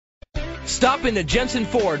Stop into Jensen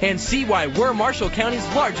Ford and see why we're Marshall County's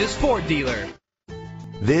largest Ford dealer.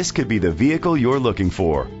 This could be the vehicle you're looking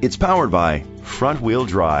for. It's powered by front-wheel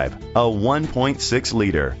drive, a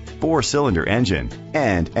 1.6-liter, 4-cylinder engine,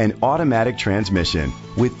 and an automatic transmission.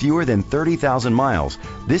 With fewer than 30,000 miles,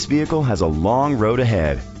 this vehicle has a long road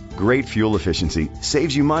ahead. Great fuel efficiency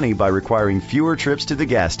saves you money by requiring fewer trips to the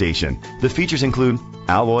gas station. The features include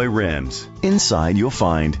alloy rims. Inside you'll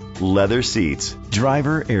find leather seats,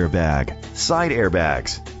 driver airbag, side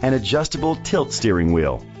airbags, an adjustable tilt steering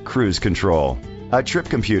wheel, cruise control, a trip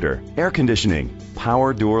computer, air conditioning,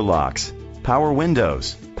 power door locks, power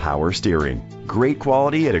windows, power steering. Great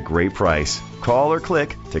quality at a great price. Call or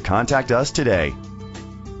click to contact us today.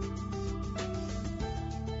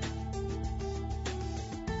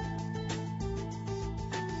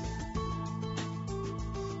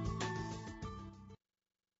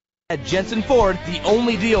 At Jensen Ford, the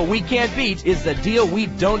only deal we can't beat is the deal we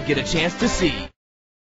don't get a chance to see.